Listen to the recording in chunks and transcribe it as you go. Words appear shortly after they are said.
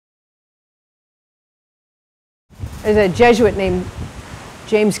There's a Jesuit named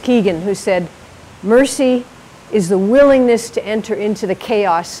James Keegan who said, mercy is the willingness to enter into the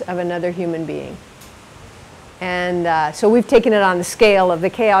chaos of another human being. And so we've taken it on the scale of the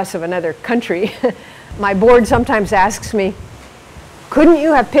chaos of another country. My board sometimes asks me, couldn't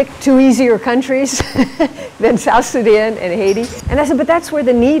you have picked two easier countries than South Sudan and Haiti? And I said, but that's where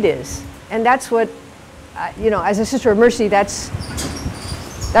the need is. And that's what, you know, as a Sister of Mercy, that's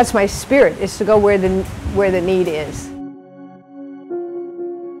my spirit, is to go where the need is.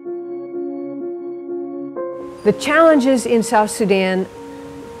 The challenges in South Sudan,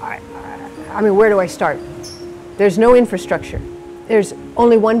 I mean, where do I start? There's no infrastructure. There's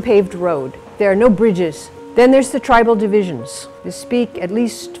only one paved road. There are no bridges. Then there's the tribal divisions. They speak at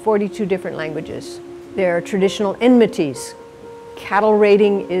least 42 different languages. There are traditional enmities. Cattle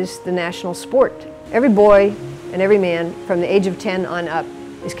raiding is the national sport. Every boy and every man from the age of 10 on up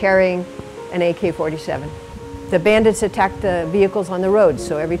is carrying an AK-47. The bandits attack the vehicles on the road,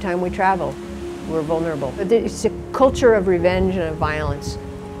 so every time we travel, we're vulnerable. It's a culture of revenge and of violence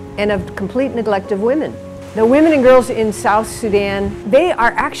and of complete neglect of women. The women and girls in South Sudan, they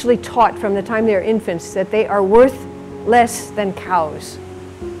are actually taught from the time they are infants that they are worth less than cows.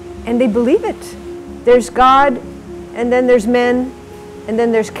 And they believe it. There's God, and then there's men, and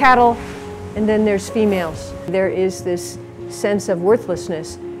then there's cattle, and then there's females. There is this sense of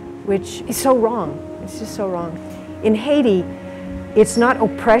worthlessness, which is so wrong. It's just so wrong. In Haiti, it's not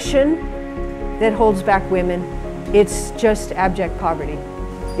oppression that holds back women, it's just abject poverty.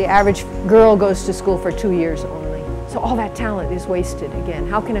 The average girl goes to school for 2 years only. So all that talent is wasted again.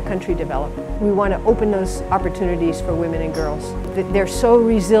 How can a country develop? We want to open those opportunities for women and girls. They're so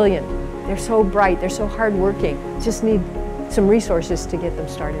resilient, they're so bright, they're so hardworking. Just need some resources to get them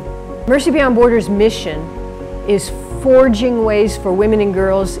started. Mercy Beyond Borders' mission is forging ways for women and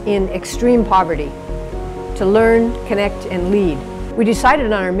girls in extreme poverty to learn, connect, and lead. We decided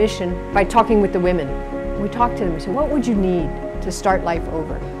on our mission by talking with the women. We talked to them and said, what would you need to start life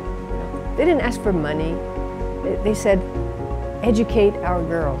over? They didn't ask for money. They said, educate our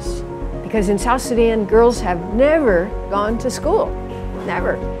girls. Because in South Sudan, girls have never gone to school,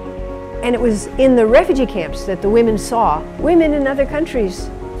 never. And it was in the refugee camps that the women saw women in other countries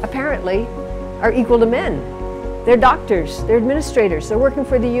apparently are equal to men. They're doctors, they're administrators, they're working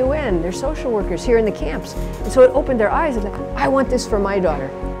for the UN, they're social workers here in the camps. And so it opened their eyes and like, I want this for my daughter.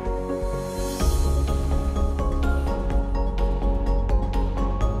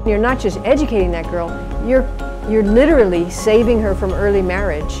 You're not just educating that girl, you're literally saving her from early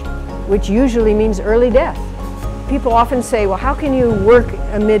marriage, which usually means early death. People often say, well, how can you work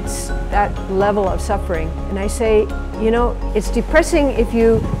amidst that level of suffering? And I say, you know, it's depressing if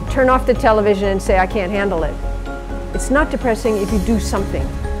you turn off the television and say, I can't handle it. It's not depressing if you do something.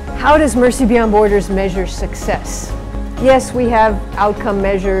 How does Mercy Beyond Borders measure success? Yes, we have outcome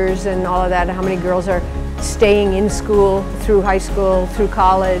measures and all of that, how many girls are staying in school, through high school, through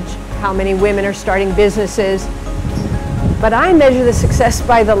college, how many women are starting businesses. But I measure the success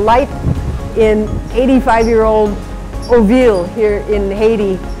by the light in 85-year-old Oville here in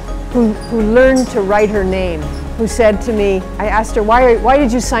Haiti, who learned to write her name, who said to me, I asked her, why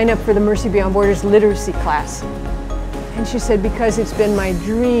did you sign up for the Mercy Beyond Borders literacy class? And she said, because it's been my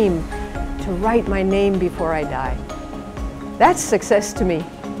dream to write my name before I die. That's success to me,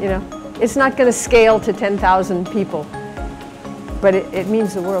 you know. It's not going to scale to 10,000 people, but it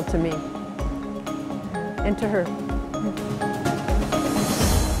means the world to me and to her.